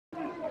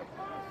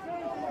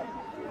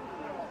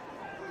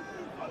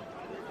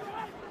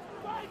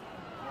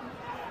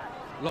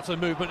Lots of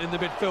movement in the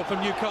midfield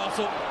from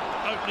Newcastle,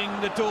 opening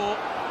the door.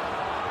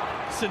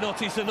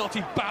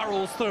 Sinotti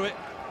barrels through it.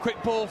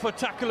 Quick ball for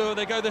Takalua,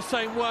 they go the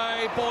same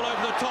way. Ball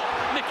over the top,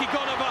 Nicky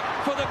Gallagher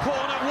for the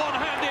corner,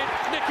 one-handed.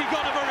 Nicky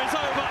Gallagher is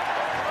over.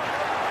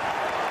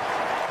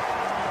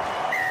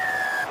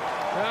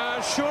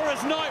 Sure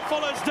as night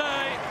follows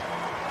day,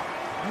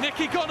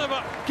 Nicky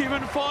Gallagher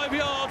given 5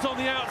 yards on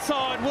the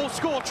outside will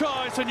score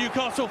tries for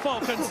Newcastle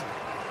Falcons.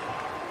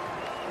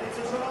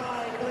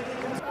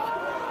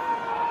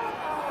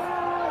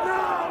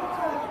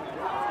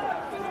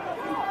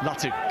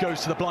 Latu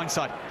goes to the blind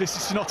side. This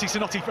is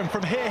Sinotti, and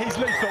from here he's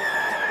lethal.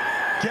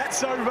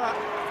 Gets over.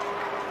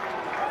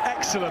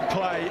 Excellent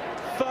play.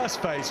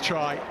 First phase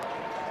try.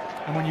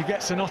 And when you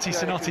get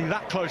Sinotti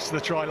that close to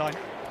the try line,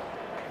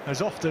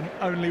 there's often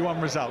only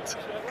one result.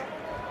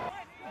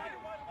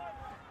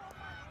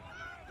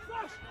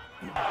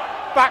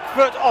 Back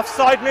foot,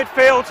 offside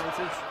midfield.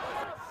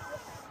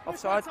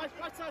 Offside.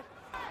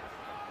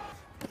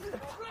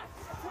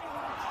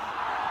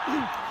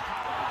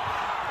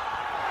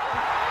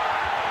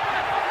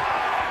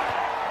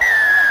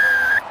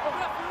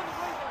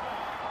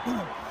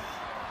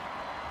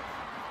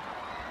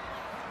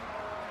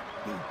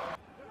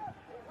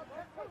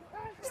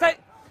 Stay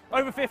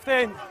over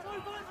 15.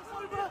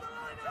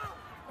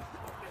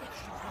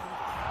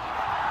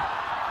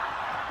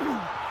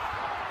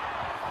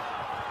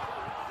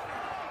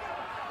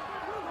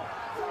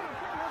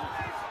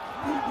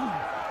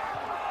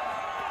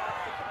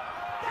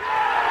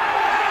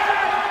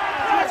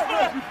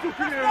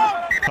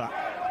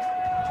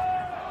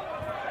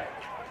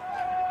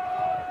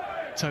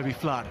 Toby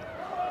Flood,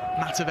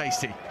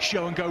 Matavesi,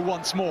 show and go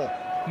once more,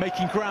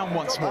 making ground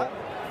once more.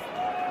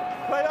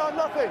 Play on,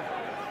 nothing.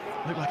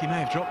 Looked like he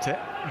may have dropped it.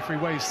 Referee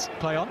waves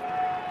play on.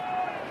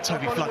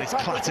 Toby Flood is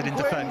clattered in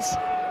defence.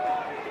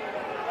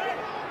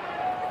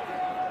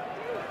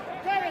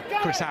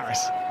 Chris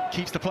Harris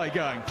keeps the play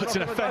going, puts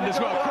in a fend as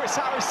well. Chris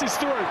Harris is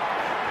through.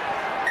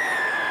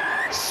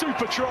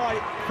 Super try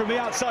from the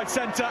outside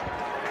centre.